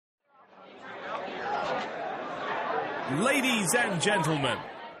Ladies and gentlemen,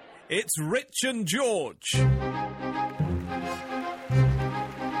 it's Rich and George.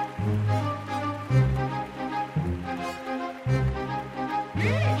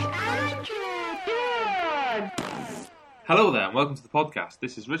 Hello there, and welcome to the podcast.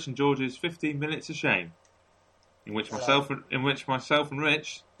 This is Rich and George's 15 Minutes of Shame, in which myself and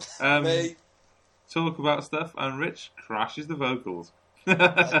Rich talk about stuff, and Rich crashes the vocals.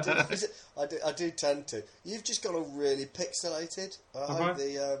 I do tend to. You've just got all really pixelated. I hope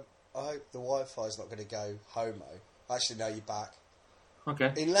the Wi-Fi's not going to go homo. Actually, no, you're back.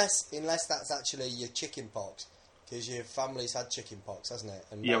 Okay. Unless that's actually your chicken pox, because your family's had chicken pox, hasn't it?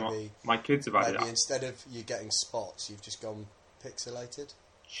 And yeah, maybe, my kids have had it. Maybe instead of you getting spots, you've just gone pixelated.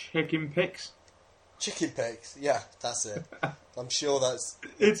 Chicken pics? Chicken pics, yeah, that's it. I'm sure that's...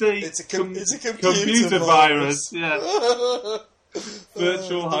 It's a computer virus, yeah.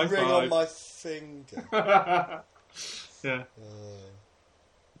 Virtual high ring five. on my finger. Yeah.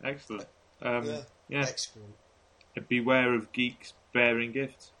 Excellent. Yeah. Excellent. Beware of geeks bearing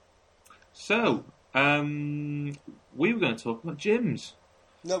gifts. So, we were going to talk about gyms.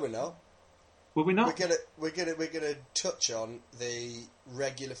 No, we're not. Were we not? We're gonna touch on the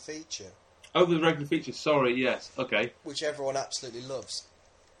regular feature. Oh, the regular feature. Sorry. Yes. Okay. Which everyone absolutely loves.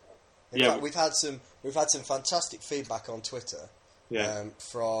 In Yeah. fact, we've had some fantastic feedback on Twitter. Yeah.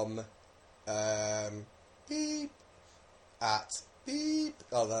 From beep at beep.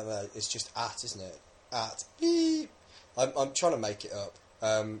 Oh no, it's just at, isn't it? At beep. I'm trying to make it up.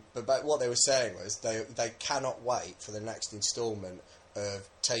 But what they were saying was they cannot wait for the next instalment of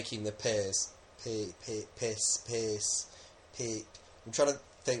taking the piss. I'm trying to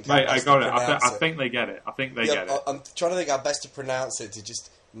think. Mate, I got it. I think they get it. I think they get it. I'm trying to think how best to pronounce it to just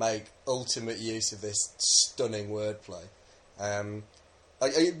make ultimate use of this stunning wordplay.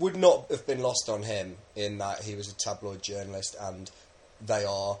 It would not have been lost on him in that he was a tabloid journalist, and they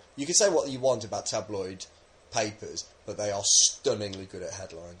are... You can say what you want about tabloid papers, but they are stunningly good at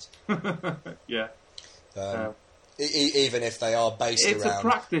headlines. Yeah. Even if they are based it's around a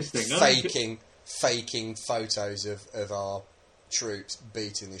practice thing, faking photos of our troops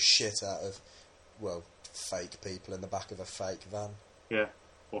beating the shit out of, well, fake people in the back of a fake van. Yeah,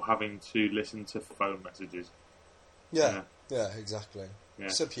 or having to listen to phone messages. Yeah, exactly. Yeah.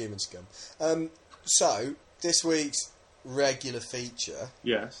 Subhuman scum. So, this week's regular feature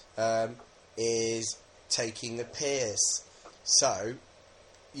Yes. is taking the piss. So,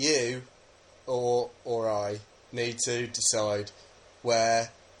 you or I need to decide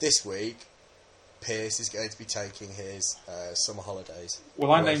where this week Pierce is going to be taking his summer holidays.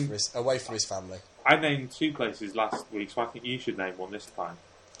 Well, away from his family. I named 2 places last week, so I think you should name one this time.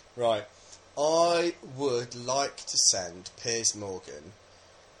 Right. I would like to send Piers Morgan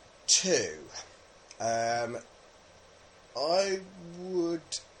to... I would...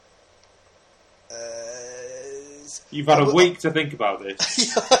 You've had a week to think about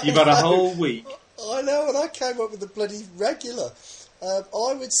this. You've had a whole week. I know, and I came up with a bloody regular.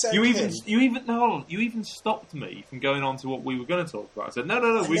 I would send him... You even stopped me from going on to what we were going to talk about. I said, no,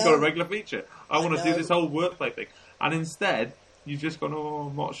 we've got a regular feature. I want to do this whole workplay thing. And instead, you've just gone,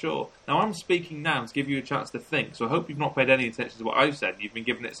 I'm not sure. Now, I'm speaking now to give you a chance to think, so I hope you've not paid any attention to what I've said. You've been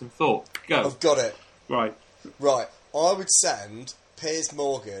giving it some thought. Go. I've got it. Right. I would send Piers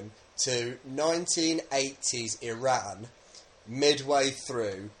Morgan to 1980s Iran midway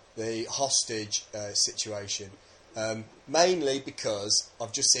through the hostage situation. Mainly because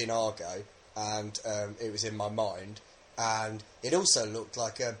I've just seen Argo and it was in my mind, and it also looked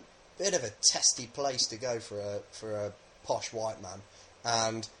like a bit of a testy place to go for a posh white man,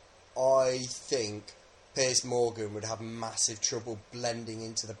 and I think Piers Morgan would have massive trouble blending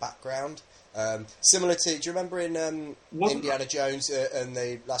into the background. Similar to, do you remember in Indiana Jones and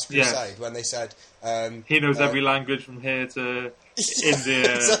the Last Crusade when they said he knows every language from here to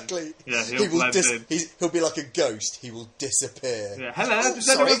India? Exactly. Yeah, he'll blend in. He'll be like a ghost. He will disappear. Yeah. Hello, does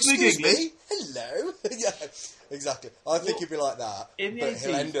anyone speak English? Me? Hello. Yeah, exactly. I think he'll be like that, but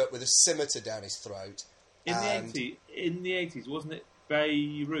he'll end up with a scimitar down his throat. In the 80s, wasn't it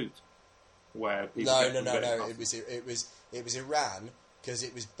Beirut where people? No. It was Iran. Because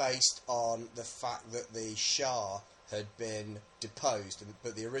it was based on the fact that the Shah had been deposed,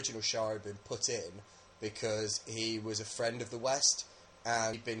 but the original Shah had been put in because he was a friend of the West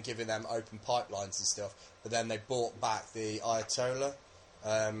and he'd been giving them open pipelines and stuff. But then they brought back the Ayatollah,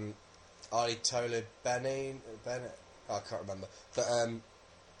 Ayatollah Bennett, I can't remember. But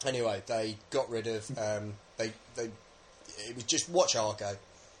anyway, they got rid of. It was just watch Argo.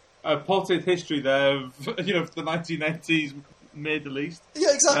 A potted history there of the 1980s Middle East.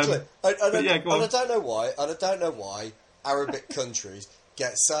 Yeah, exactly. Go on. I don't know why. Arabic countries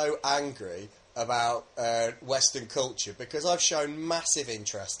get so angry about Western culture because I've shown massive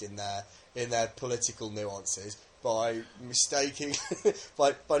interest in their political nuances by mistaking,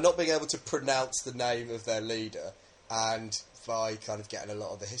 by not being able to pronounce the name of their leader, and by kind of getting a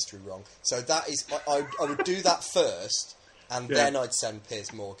lot of the history wrong. So that is, I would do that first, and then I'd send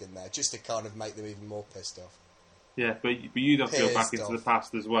Piers Morgan there, just to kind of make them even more pissed off. Yeah, but you'd have to go back into the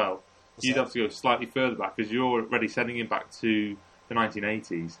past as well. You'd have to go slightly further back, because you're already sending him back to the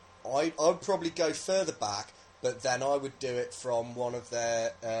 1980s. I'd probably go further back, but then I would do it from one of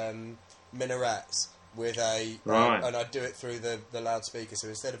their minarets with a... and I'd do it through the loudspeaker, so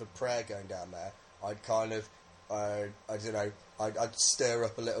instead of a prayer going down there, I'd kind of... I don't know, I'd stir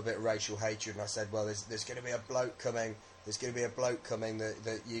up a little bit of racial hatred, and I said, well, there's going to be a bloke coming,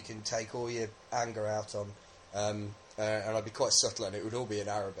 that you can take all your anger out on, and I'd be quite subtle, and it would all be in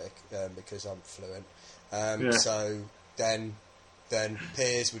Arabic, because I'm fluent. So then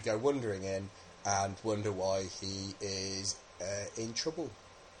Piers would go wandering in and wonder why he is in trouble.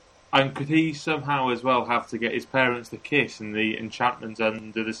 And could he somehow as well have to get his parents to kiss in the Enchantment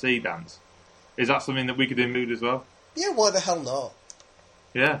Under the Sea dance? Is that something that we could include as well? Yeah, why the hell not?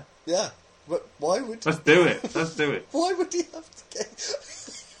 Yeah. Yeah. But why would... Let's do it. Why would he have to get...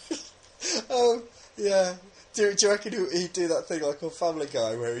 Oh, yeah. Do you reckon he'd do that thing like on Family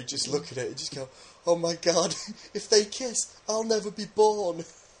Guy where he'd just look at it and just go, oh my God, if they kiss, I'll never be born.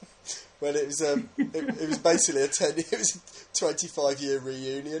 When it was it was basically it was a 25-year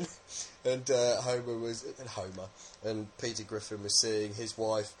reunion, and Homer and Peter Griffin was seeing his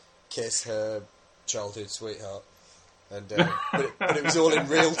wife kiss her childhood sweetheart, and but it was all in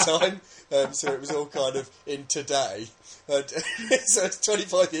real time, so it was all kind of in today. And so it's a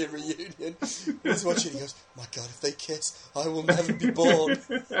 25-year reunion. He was watching. He goes, "My God, if they kiss, I will never be born."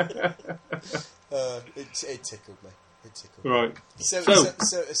 It tickled me. Right. So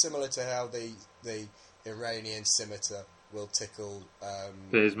similar to how the Iranian scimitar will tickle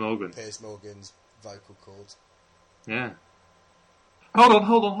Piers Morgan. Piers Morgan's vocal cords. Yeah. Hold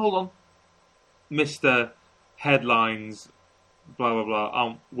on. Mr. Headlines, blah, blah, blah,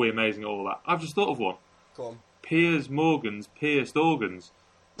 aren't we amazing at all that? I've just thought of one. Go on. Piers Morgan's pierced organs.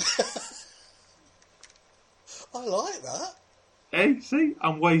 I like that. Hey, see?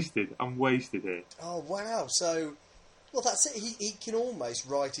 I'm wasted here. Oh, wow. So, well, that's it. He can almost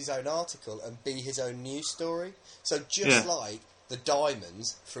write his own article and be his own news story. So just like the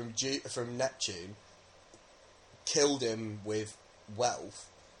diamonds from Neptune killed him with wealth,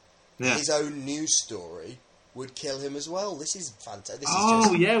 his own news story would kill him as well. This is fantastic.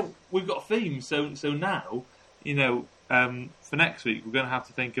 We've got a theme. So now, for next week, we're going to have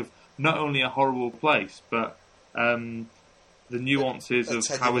to think of not only a horrible place, but the nuances of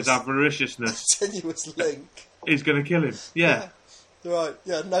how his avariciousness tenuous link is going to kill him. Yeah. Right.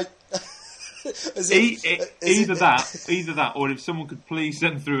 Yeah. No. Either that, or if someone could please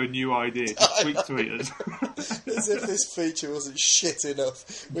send through a new idea, just tweet us. As if this feature wasn't shit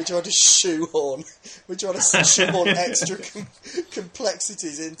enough. We're trying to shoehorn extra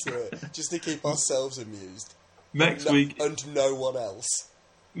complexities into it just to keep ourselves amused. Next week, and no one else.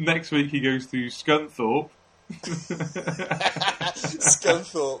 Next week, he goes to Scunthorpe.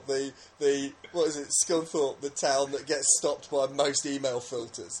 Scunthorpe, Scunthorpe, the town that gets stopped by most email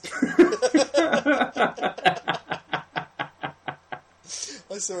filters.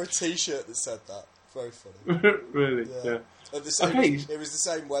 I saw a T-shirt that said that. Very funny. Really? Yeah. It was the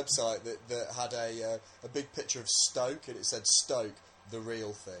same website that had a big picture of Stoke, and it said Stoke, the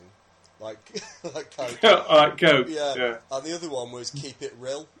real thing, like Coke. Like Coke. Yeah. And the other one was Keep It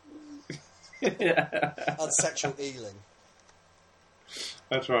Real. And sexual healing.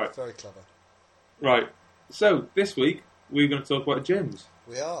 That's right. Very clever. Right. So this week we're going to talk about gyms.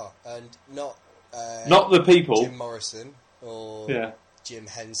 We are, and not the people. Jim Morrison or Jim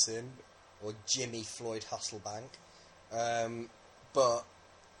Henson or Jimmy Floyd Hasselbank, but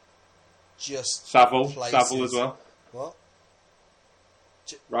just Savile places. as well. What?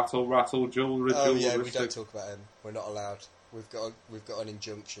 Rattle, Jewel. Oh yeah, we don't talk about him. We're not allowed. We've got an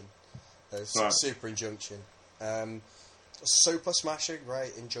injunction. Super injunction. Super smashing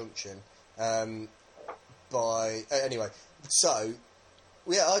great injunction. Anyway, so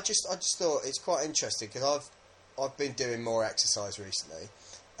I just thought it's quite interesting because I've been doing more exercise recently.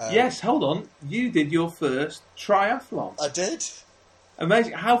 Yes, hold on. You did your first triathlon. I did.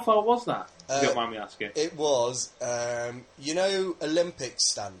 Amazing. How far was that? If you don't mind me asking. It was, Olympic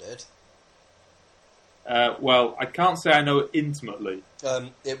standard. Well, I can't say I know it intimately.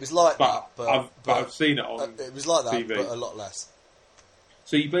 It was like that, but I've seen it on it was like that, TV. but a lot less.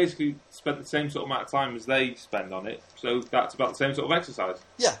 So you basically spent the same sort of amount of time as they spend on it, so that's about the same sort of exercise.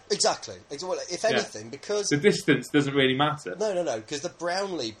 Yeah, exactly. Well, if anything, because... The distance doesn't really matter. No, because the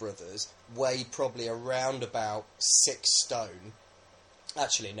Brownlee brothers weigh probably around about 6 stone.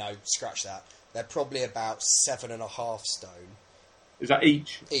 Actually, no, scratch that. They're probably about 7.5 stone. Is that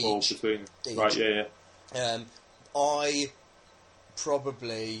each? Each. Or between? Each. Right, yeah. I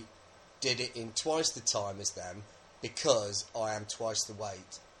probably did it in twice the time as them because I am twice the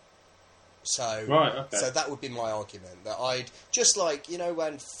weight. So, right, okay. So that would be my argument. That I'd... Just like, you know,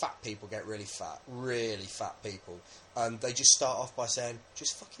 when fat people get really fat people, and they just start off by saying,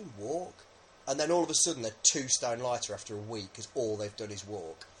 just fucking walk. And then all of a sudden they're 2 stone lighter after a week because all they've done is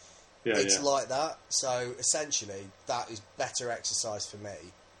walk. Yeah, It's like that. So essentially, that is better exercise for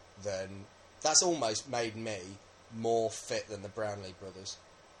me than... That's almost made me more fit than the Brownlee brothers.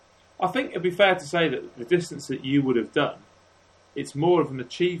 I think it'd be fair to say that the distance that you would have done, it's more of an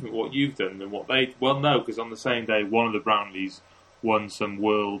achievement what you've done than what they... Well, no, because on the same day, one of the Brownlees won some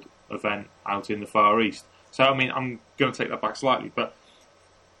world event out in the Far East. So, I mean, I'm going to take that back slightly, but...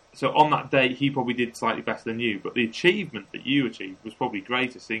 So on that day, he probably did slightly better than you, but the achievement that you achieved was probably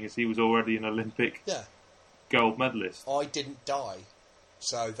greater, seeing as he was already an Olympic gold medalist. I didn't die,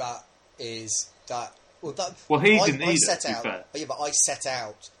 so that is that. Well, he didn't either, to be fair. Yeah, but I set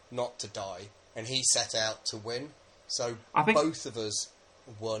out not to die, and he set out to win. So I think both of us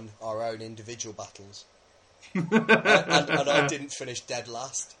won our own individual battles, and I didn't finish dead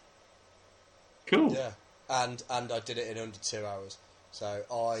last. Cool. Yeah, and I did it in under 2 hours. So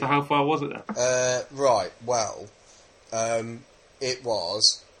how far was it then? Right, well, it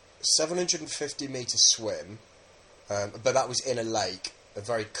was 750 metre swim, but that was in a lake, a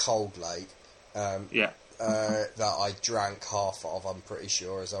very cold lake. That I drank half of, I'm pretty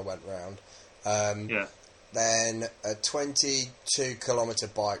sure, as I went round. Then a 22 kilometre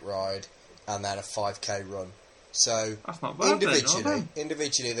bike ride, and then a 5k run. So that's not bad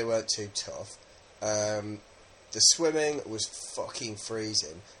individually they weren't too tough. The swimming was fucking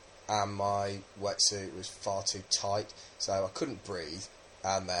freezing, and my wetsuit was far too tight, so I couldn't breathe.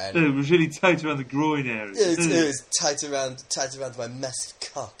 And then it was really tight around the groin area. It was tight around my massive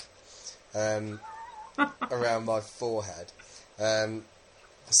cock, around my forehead. That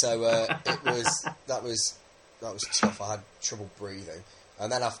was tough. I had trouble breathing, and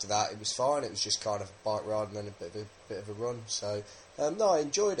then after that, it was fine. It was just kind of a bike ride and then a bit of a run. So. No, I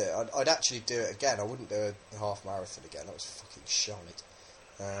enjoyed it. I'd actually do it again. I wouldn't do a half marathon again. That was fucking shite.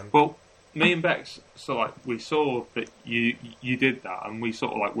 Well, me and Bex, we saw that you did that, and we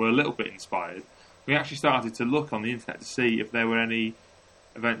sort of like were a little bit inspired. We actually started to look on the internet to see if there were any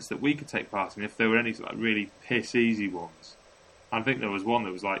events that we could take part in, if there were any like really piss easy ones. I think there was one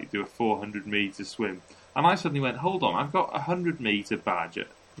that was like you do a 400 metre swim, and I suddenly went, hold on, I've got a 100 metre badge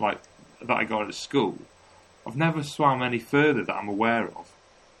that I got at school. I've never swam any further that I'm aware of.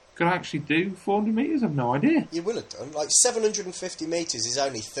 Could I actually do 400 metres? I've no idea. You will have done. Like 750 metres is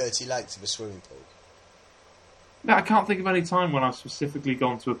only 30 lengths of a swimming pool. No, I can't think of any time when I've specifically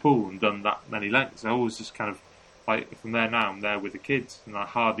gone to a pool and done that many lengths. I always just kind of, like, from there now, I'm there with the kids, and I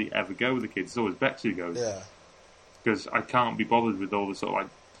hardly ever go with the kids. It's always Bex who goes. Yeah. Because I can't be bothered with all the sort of, like,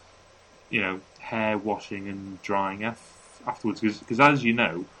 you know, hair washing and drying afterwards. Because as you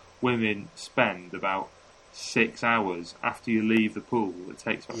know, women spend about 6 hours after you leave the pool. It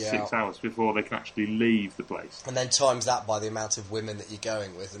takes about 6 hours before they can actually leave the place. And then times that by the amount of women that you're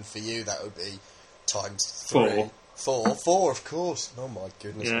going with, and for you that would be times 3. Four, of course. Oh my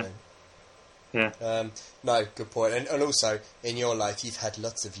goodness me. Yeah. No, good point. And also, in your life, you've had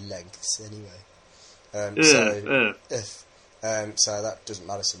lots of lengths anyway. So that doesn't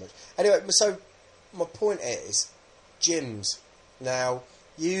matter so much. Anyway, so my point is, gyms. Now,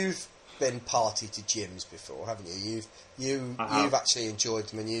 you've been party to gyms before, haven't you? You've actually enjoyed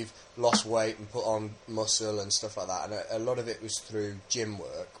them, and you've lost weight and put on muscle and stuff like that. And a lot of it was through gym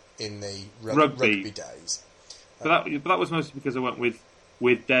work in the rugby days. But that was mostly because I went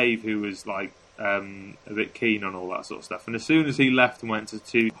with Dave, who was like a bit keen on all that sort of stuff. And as soon as he left and went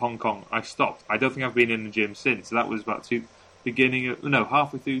to Hong Kong, I stopped. I don't think I've been in the gym since. So that was about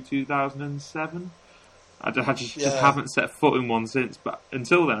halfway through 2007. I just haven't set foot in one since. But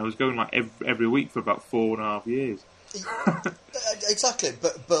until then, I was going like every week for about 4.5 years. Exactly,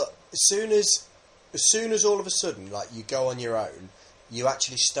 but as soon as all of a sudden, like, you go on your own, you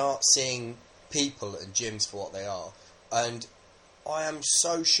actually start seeing people and gyms for what they are. And I am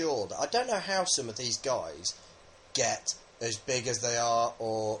so sure that I don't know how some of these guys get as big as they are,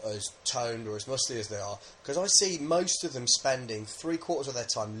 or as toned, or as muscly as they are, because I see most of them spending 3/4 of their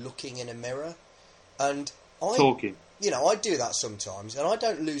time looking in a mirror. And talking. I do that sometimes, and I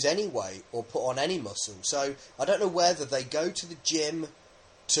don't lose any weight or put on any muscle. So I don't know whether they go to the gym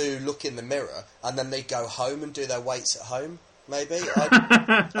to look in the mirror and then they go home and do their weights at home. Maybe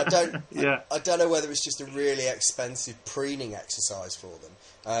I don't. Yeah. I don't know whether it's just a really expensive preening exercise for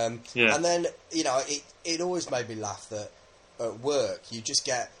them. Yeah. And then it always made me laugh that at work you just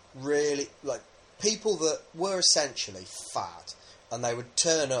get really like people that were essentially fat, and they would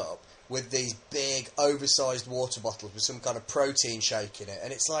turn up with these big oversized water bottles with some kind of protein shake in it,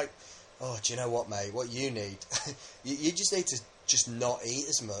 and it's like, oh, do you know what, mate? What you need, you just need to just not eat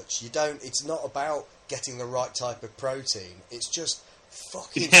as much. You don't. It's not about getting the right type of protein. It's just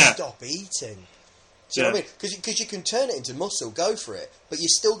fucking stop eating. Do you know what I mean? Because you can turn it into muscle, go for it, but you're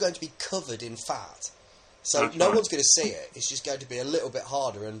still going to be covered in fat. So That's no right. one's going to see it. It's just going to be a little bit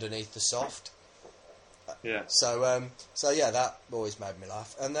harder underneath the soft. Yeah. So yeah, that always made me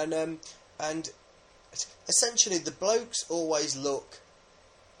laugh. And then and essentially the blokes always look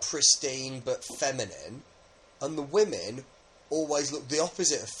pristine but feminine, and the women always look the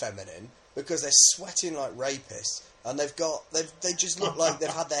opposite of feminine because they're sweating like rapists, and they just look like they've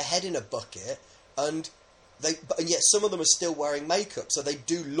had their head in a bucket, and yet some of them are still wearing makeup, so they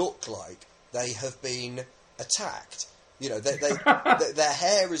do look like they have been attacked. Their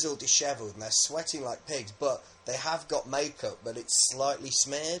hair is all dishevelled and they're sweating like pigs, but they have got makeup, but it's slightly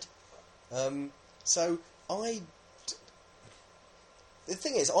smeared. So the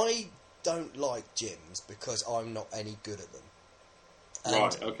thing is, I don't like gyms because I'm not any good at them.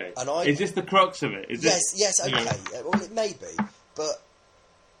 Right, okay. And is this the crux of it? Yes, okay. Well, it may be, but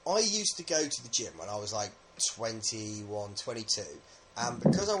I used to go to the gym when I was like 21, 22, and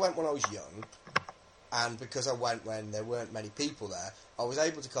because I went when I was young, and because I went when there weren't many people there, I was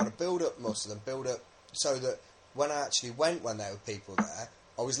able to kind of build up muscle and build up so that when I actually went when there were people there,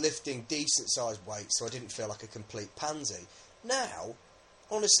 I was lifting decent sized weights, so I didn't feel like a complete pansy. Now,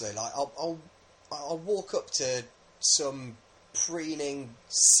 honestly, like I'll walk up to some preening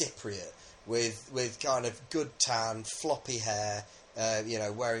Cypriot with kind of good tan, floppy hair,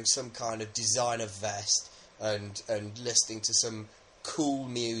 wearing some kind of designer vest and listening to some cool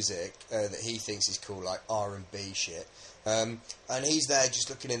music that he thinks is cool, like R&B shit. And he's there just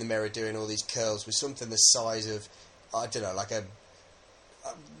looking in the mirror doing all these curls with something the size of, I don't know, like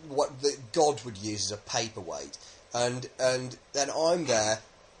what the God would use as a paperweight. And then I'm there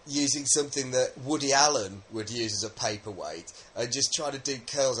using something that Woody Allen would use as a paperweight and just trying to do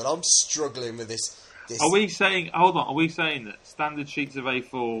curls, and I'm struggling with this. Are we saying that standard sheets of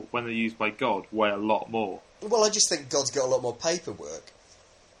A4 when they're used by God weigh a lot more? Well, I just think God's got a lot more paperwork.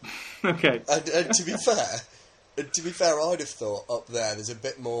 Okay. And to be fair, I'd have thought up there's a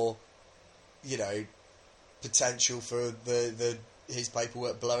bit more, potential for his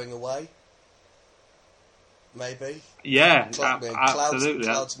paperwork blowing away. Maybe. Yeah, Clouds absolutely.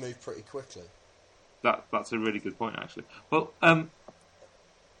 Clouds move pretty quickly. That's a really good point, actually. Well,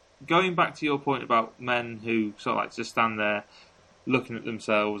 going back to your point about men who sort of like to stand there looking at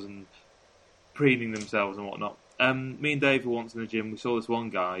themselves and preening themselves and whatnot. Me and Dave were once in the gym. We saw this one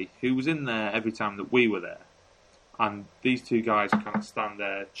guy who was in there every time that we were there. And these two guys kind of stand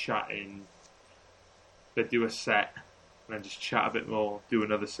there chatting. They'd do a set and then just chat a bit more, do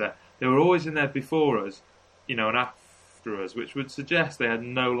another set. They were always in there before us, and after us, which would suggest they had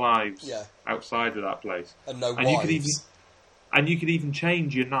no lives outside of that place. And no and wives. You could even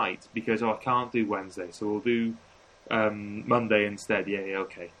change your night because, I can't do Wednesday, so we'll do Monday instead. Yeah,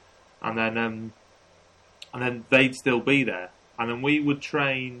 okay. And then they'd still be there. And then we would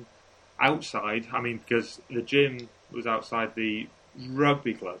train outside, because the gym was outside the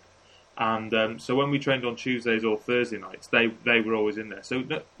rugby club. And so when we trained on Tuesdays or Thursday nights, they were always in there. So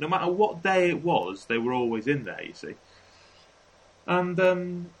no matter what day it was, they were always in there, you see.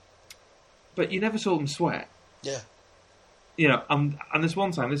 And but you never saw them sweat. Yeah. And this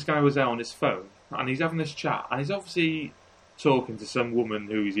one time, this guy was there on his phone, and he's having this chat, and he's obviously talking to some woman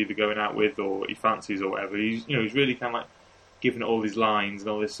who he's either going out with or he fancies or whatever. He's really kind of like giving it all these lines and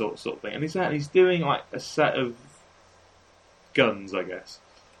all this sort of thing. And he's there, and he's doing like a set of guns, I guess,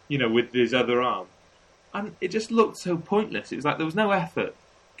 with his other arm. And it just looked so pointless. It was like there was no effort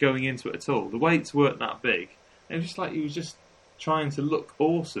going into it at all. The weights weren't that big. It was just like he was just trying to look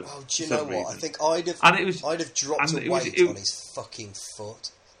awesome. Oh, do you know what? I think I'd have dropped a weight on his fucking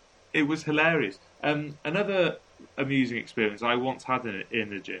foot. It was hilarious. Another amusing experience I once had in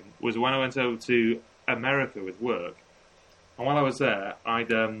the gym was when I went over to America with work. And while I was there, I'd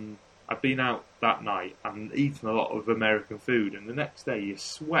been out that night and eaten a lot of American food. And the next day, your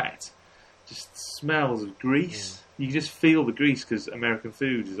sweat just smells of grease. You just feel the grease because American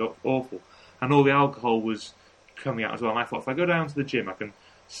food is awful. And all the alcohol was coming out as well. And I thought, if I go down to the gym, I can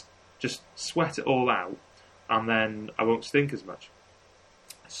just sweat it all out, and then I won't stink as much.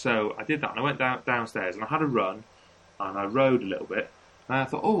 So I did that, and I went downstairs, and I had a run, and I rode a little bit, and I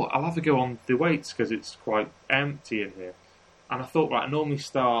thought, I'll have to go on the weights because it's quite empty in here. And I thought, right, I normally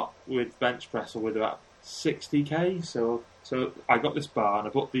start with bench press or with about 60k, so I got this bar, and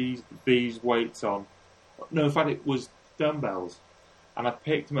I put these weights on. No, in fact, it was dumbbells, and I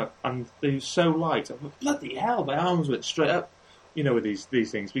picked them up, and they were so light. I thought, bloody hell, my arms went straight up, with these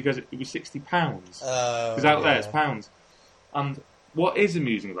things, because it was £60. Because out there it's pounds. And what is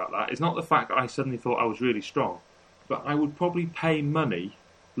amusing about that is not the fact that I suddenly thought I was really strong, but I would probably pay money,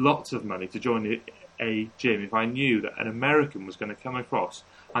 lots of money, to join a gym if I knew that an American was going to come across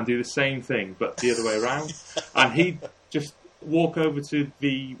and do the same thing, but the other way around. And he'd just walk over to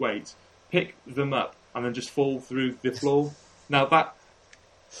the weights, pick them up, and then just fall through the floor. Now that...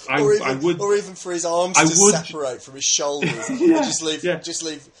 or even for his arms to separate from his shoulders, just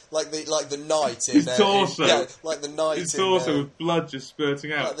leave like the knight in his torso, like the knight his torso with blood just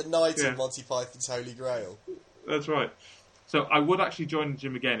spurting out, like the knight in Monty Python's Holy Grail. That's right. So I would actually join the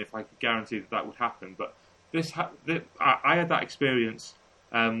gym again if I could guarantee that would happen. But I had that experience.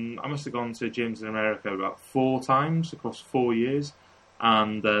 I must have gone to gyms in America about 4 times across 4 years,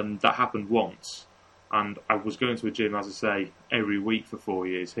 and that happened once. And I was going to a gym, as I say, every week for 4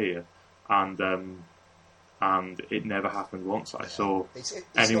 years here, and it never happened once. I saw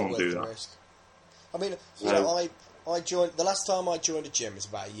anyone do that. Risk. I mean, I joined the last time I joined a gym was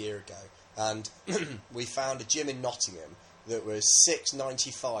about a year ago, and we found a gym in Nottingham that was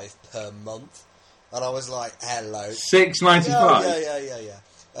 $6.95 per month, and I was like, "Hello, $6.95."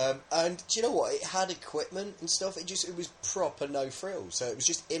 Yeah. And do you know what? It had equipment and stuff. It was proper no frills. So it was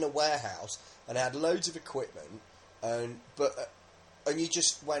just in a warehouse, and it had loads of equipment, and you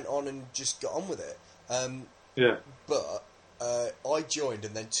just went on and just got on with it. But I joined,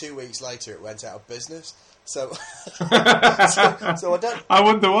 and then 2 weeks later, it went out of business. So, so I don't. I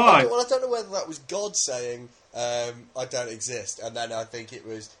wonder why. Well, I don't know whether that was God saying I don't exist, and then I think it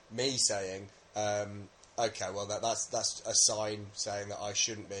was me saying. Okay, well that's a sign saying that I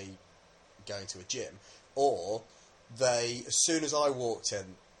shouldn't be going to a gym. Or as soon as I walked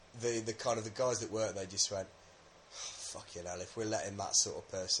in, the kind of the guys that work, they just went, fucking hell, if we're letting that sort of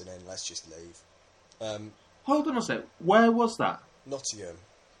person in, let's just leave. Hold on a sec. Where was that? Nottingham.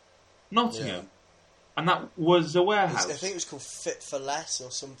 Yeah. And that was a warehouse? I think it was called Fit for Less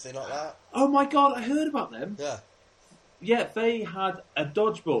or something like that. Oh my God, I heard about them. Yeah. Yeah, they had a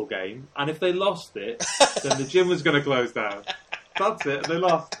dodgeball game, and if they lost it, then the gym was going to close down. That's it, they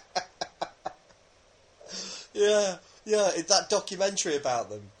lost. Yeah, that documentary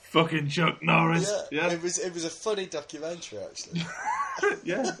about them. Fucking Chuck Norris. Yeah. It was a funny documentary, actually.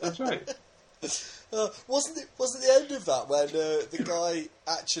 Yeah, that's right. Wasn't it the end of that when the guy,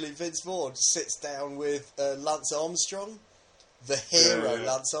 actually, Vince Vaughn, sits down with Lance Armstrong? The hero,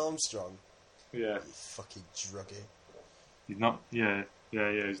 Lance Armstrong. Yeah. You fucking druggie. He's not. Yeah.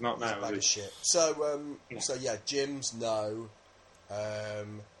 He's not now. He's bad as shit. So gyms no.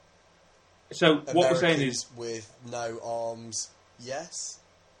 So what we're saying is, with no arms, yes.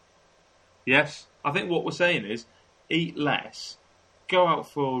 Yes, I think what we're saying is, eat less, go out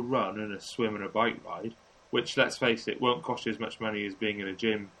for a run and a swim and a bike ride, which, let's face it, won't cost you as much money as being in a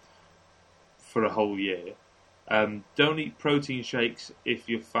gym for a whole year. Don't eat protein shakes if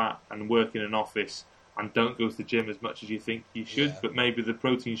you're fat and work in an office. And don't go to the gym as much as you think you should, but maybe the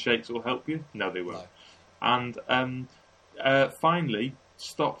protein shakes will help you. No, they won't. No. And finally,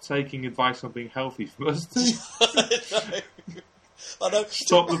 stop taking advice on being healthy from us too. I know.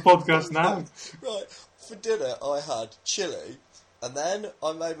 Stop the podcast now. Right. For dinner, I had chili, and then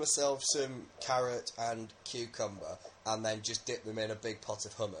I made myself some carrot and cucumber, and then just dipped them in a big pot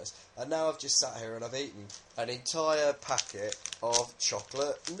of hummus. And now I've just sat here and I've eaten an entire packet of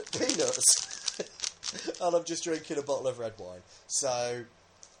chocolate peanuts. And I'm just drinking a bottle of red wine. So,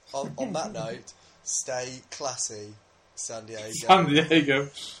 on that note, stay classy, San Diego. San Diego.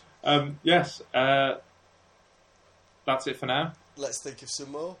 Yes, that's it for now. Let's think of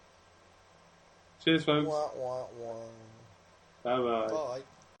some more. Cheers, folks. Wah, wah, wah. Bye-bye. Bye.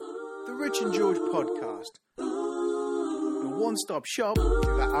 The Rich and George Podcast. Your one-stop shop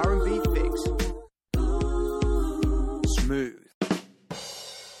for the R&B